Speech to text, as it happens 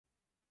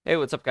Hey,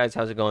 what's up guys?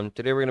 How's it going?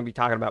 Today we're going to be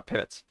talking about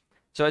pivots.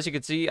 So as you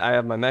can see, I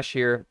have my mesh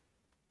here,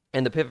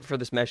 and the pivot for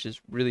this mesh is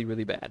really,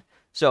 really bad.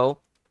 So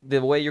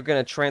the way you're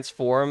going to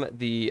transform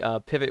the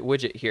pivot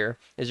widget here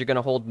is you're going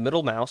to hold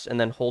middle mouse and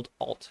then hold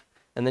Alt.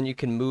 And then you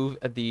can move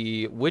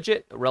the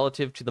widget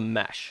relative to the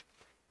mesh.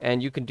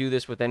 And you can do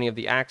this with any of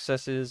the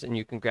accesses, and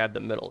you can grab the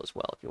middle as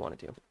well if you want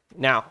to do.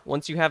 Now,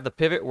 once you have the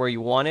pivot where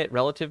you want it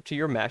relative to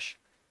your mesh,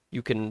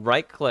 you can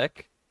right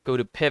click, go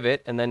to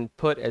pivot, and then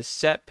put as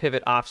set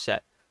pivot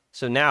offset.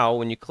 So now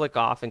when you click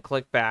off and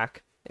click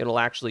back, it'll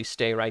actually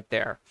stay right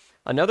there.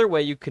 Another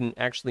way you can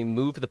actually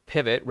move the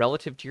pivot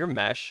relative to your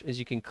mesh is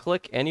you can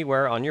click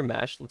anywhere on your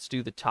mesh. Let's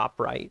do the top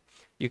right.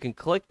 You can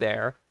click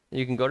there, and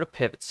you can go to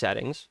pivot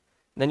settings.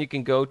 Then you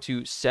can go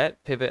to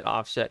set pivot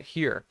offset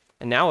here.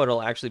 And now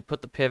it'll actually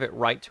put the pivot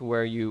right to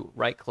where you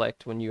right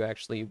clicked when you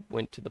actually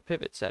went to the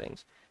pivot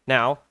settings.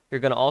 Now you're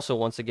going to also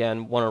once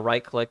again want to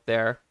right click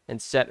there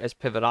and set as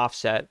pivot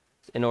offset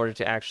in order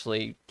to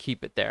actually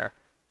keep it there.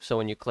 So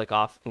when you click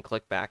off and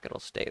click back, it'll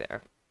stay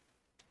there.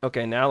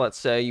 Okay, now let's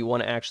say you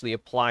want to actually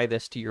apply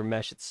this to your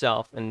mesh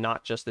itself and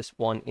not just this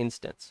one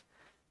instance.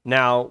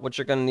 Now, what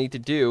you're going to need to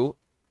do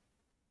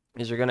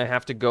is you're going to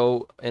have to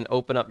go and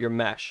open up your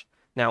mesh.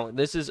 Now,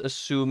 this is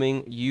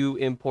assuming you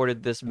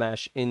imported this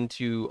mesh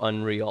into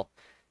Unreal.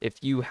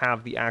 If you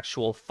have the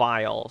actual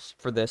files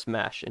for this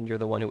mesh and you're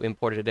the one who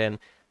imported it in,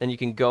 then you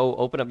can go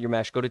open up your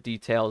mesh, go to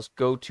details,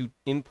 go to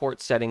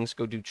import settings,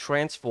 go to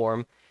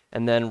transform,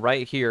 and then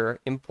right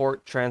here,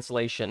 import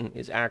translation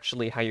is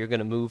actually how you're going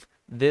to move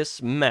this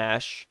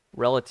mesh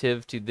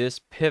relative to this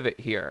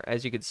pivot here.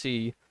 As you can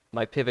see,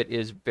 my pivot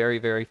is very,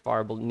 very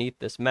far beneath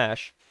this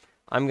mesh.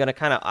 I'm going to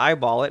kind of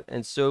eyeball it,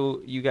 and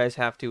so you guys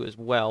have to as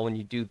well when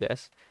you do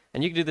this.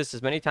 And you can do this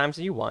as many times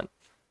as you want,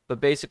 but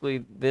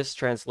basically this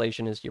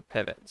translation is your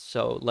pivot.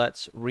 So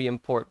let's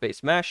re-import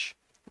base mesh,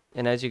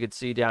 and as you can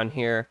see down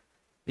here,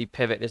 the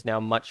pivot is now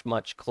much,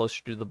 much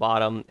closer to the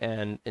bottom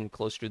and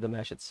closer to the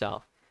mesh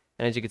itself.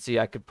 And as you can see,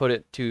 I could put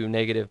it to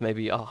negative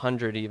maybe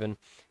 100 even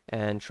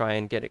and try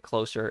and get it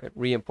closer.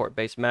 Re-import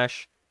base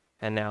mesh,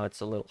 and now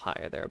it's a little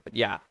higher there. But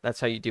yeah, that's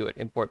how you do it.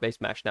 Import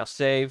base mesh. Now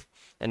save,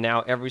 and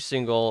now every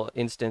single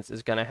instance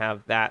is going to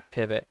have that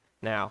pivot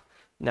now.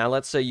 Now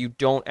let's say you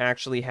don't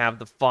actually have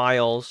the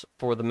files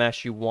for the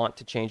mesh you want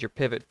to change your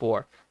pivot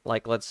for.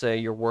 Like let's say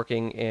you're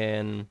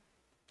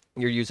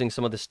using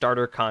some of the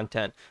starter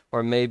content,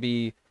 or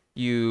maybe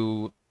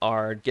you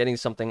are getting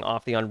something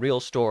off the Unreal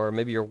Store, or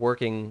maybe you're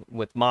working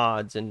with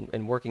mods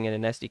and working in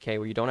an SDK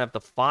where you don't have the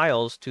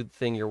files to the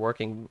thing you're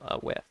working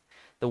with.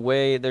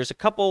 There's a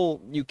couple,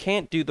 you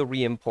can't do the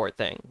re-import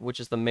thing, which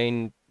is the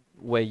main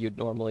way you'd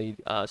normally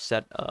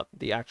set up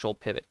the actual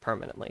pivot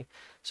permanently.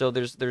 So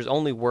there's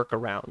only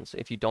workarounds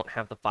if you don't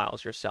have the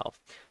files yourself.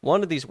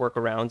 One of these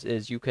workarounds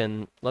is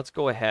let's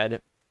go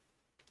ahead,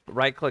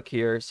 right click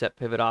here, set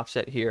pivot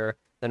offset here,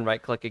 then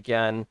right click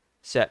again,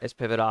 set as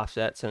pivot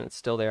offsets, and it's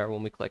still there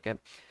when we click it.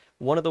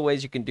 One of the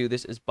ways you can do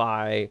this is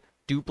by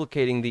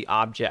duplicating the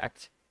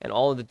object, and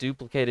all of the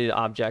duplicated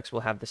objects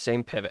will have the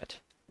same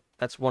pivot.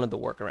 That's one of the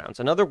workarounds.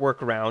 Another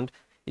workaround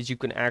is you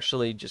can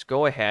actually just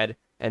go ahead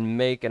and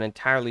make an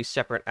entirely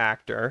separate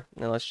actor.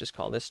 Now let's just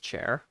call this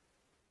chair.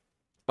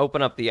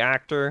 Open up the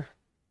actor,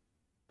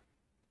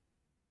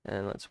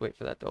 and let's wait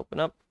for that to open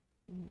up.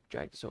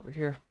 Drag this over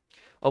here.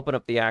 Open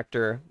up the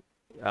actor,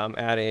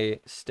 add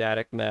a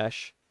static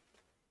mesh,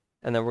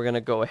 and then we're going to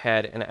go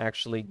ahead and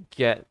actually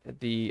get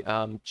the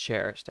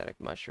chair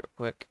static mesh real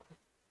quick.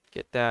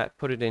 Get that,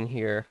 put it in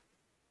here.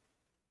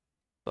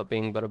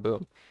 Ba-bing,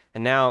 bada-boom.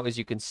 And now, as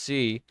you can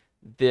see,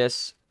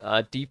 this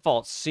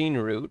default scene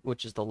root,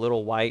 which is the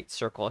little white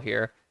circle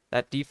here,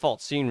 that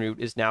default scene root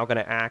is now going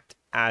to act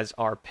as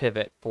our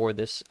pivot for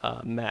this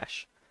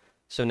mesh.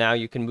 So now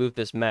you can move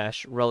this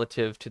mesh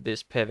relative to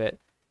this pivot.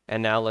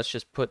 And now let's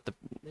just put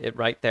it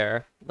right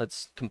there.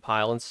 Let's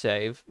compile and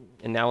save.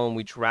 And now when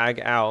we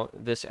drag out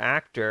this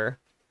actor,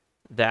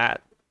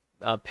 that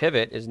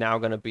pivot is now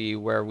going to be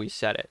where we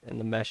set it. And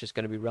the mesh is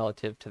going to be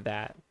relative to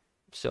that.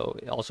 So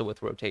also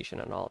with rotation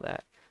and all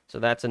that. So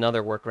that's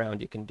another workaround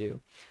you can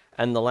do.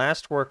 And the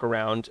last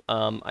workaround,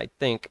 I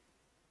think,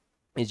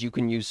 is you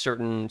can use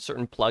certain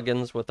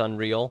plugins with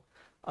Unreal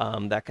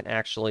that can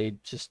actually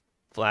just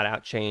flat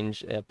out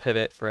change a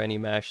pivot for any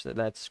mesh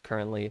that's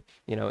currently,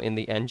 in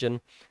the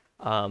engine.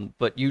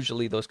 But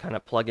usually those kind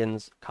of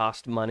plugins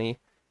cost money,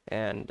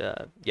 and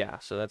yeah,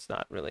 so that's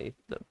not really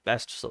the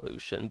best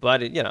solution.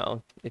 But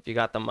if you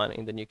got the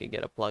money, then you can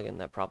get a plugin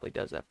that probably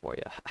does that for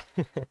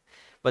you.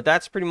 But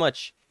that's pretty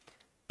much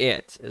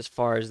it as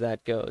far as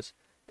that goes.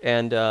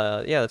 And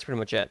yeah, that's pretty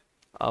much it.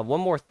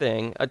 One more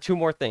thing, two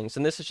more things,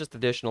 and this is just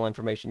additional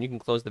information. You can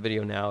close the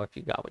video now if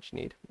you got what you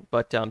need.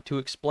 But to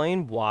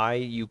explain why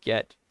you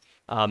get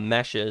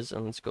meshes,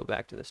 and let's go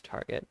back to this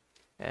target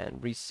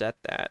and reset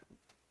that.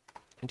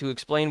 And to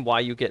explain why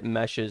you get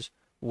meshes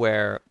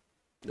where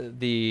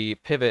the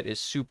pivot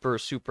is super,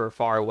 super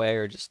far away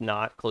or just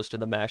not close to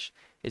the mesh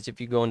is if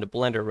you go into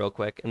Blender real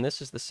quick, and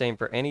this is the same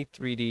for any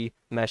 3D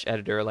mesh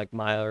editor like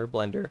Maya or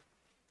Blender.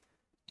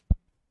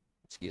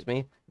 excuse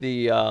me,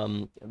 the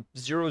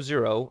 0,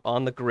 0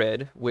 on the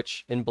grid,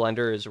 which in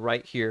Blender is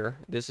right here.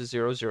 This is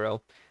 0,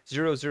 0.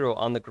 0, 0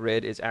 on the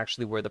grid is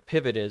actually where the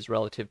pivot is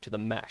relative to the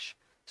mesh.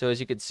 So as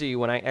you can see,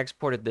 when I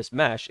exported this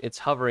mesh, it's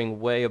hovering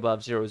way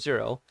above 0,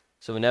 0.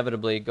 So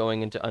inevitably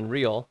going into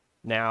Unreal,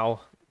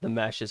 now the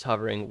mesh is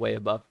hovering way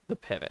above the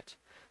pivot.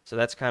 So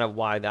that's kind of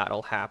why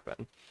that'll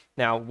happen.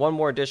 Now, one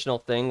more additional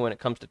thing when it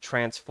comes to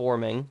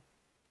transforming,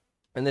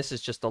 and this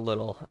is just a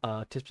little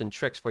tips and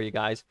tricks for you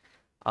guys.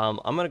 I'm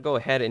going to go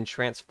ahead and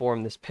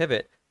transform this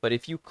pivot, but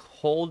if you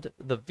hold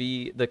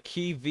the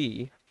key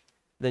V,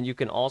 then you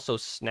can also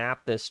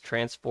snap this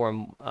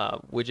transform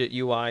widget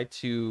UI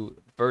to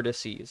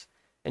vertices.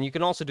 And you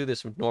can also do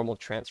this with normal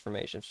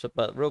transformations. So,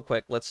 but real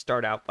quick, let's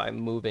start out by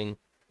moving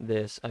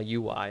this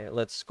UI.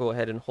 Let's go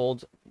ahead and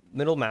hold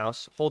middle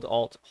mouse, hold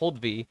Alt, hold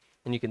V,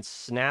 and you can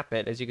snap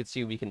it. As you can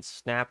see, we can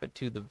snap it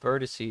to the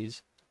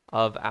vertices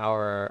of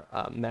our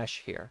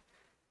mesh here,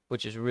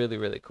 which is really,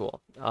 really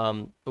cool.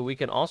 But we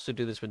can also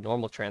do this with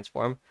normal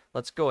transform.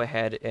 Let's go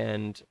ahead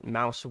and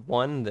mouse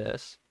 1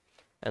 this,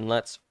 and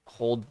let's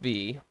hold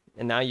V.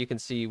 And now you can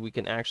see we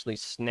can actually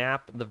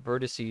snap the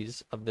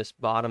vertices of this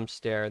bottom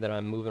stair that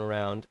I'm moving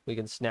around. We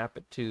can snap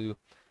it to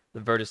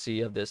the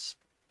vertice of this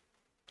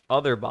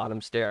other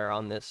bottom stair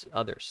on this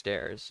other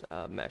stairs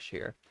mesh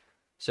here.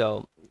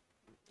 So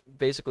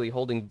basically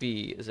holding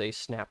V is a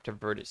snap to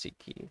vertice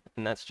key.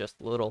 And that's just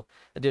a little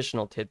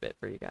additional tidbit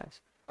for you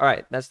guys. All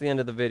right, that's the end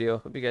of the video.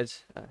 Hope you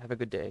guys have a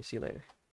good day. See you later.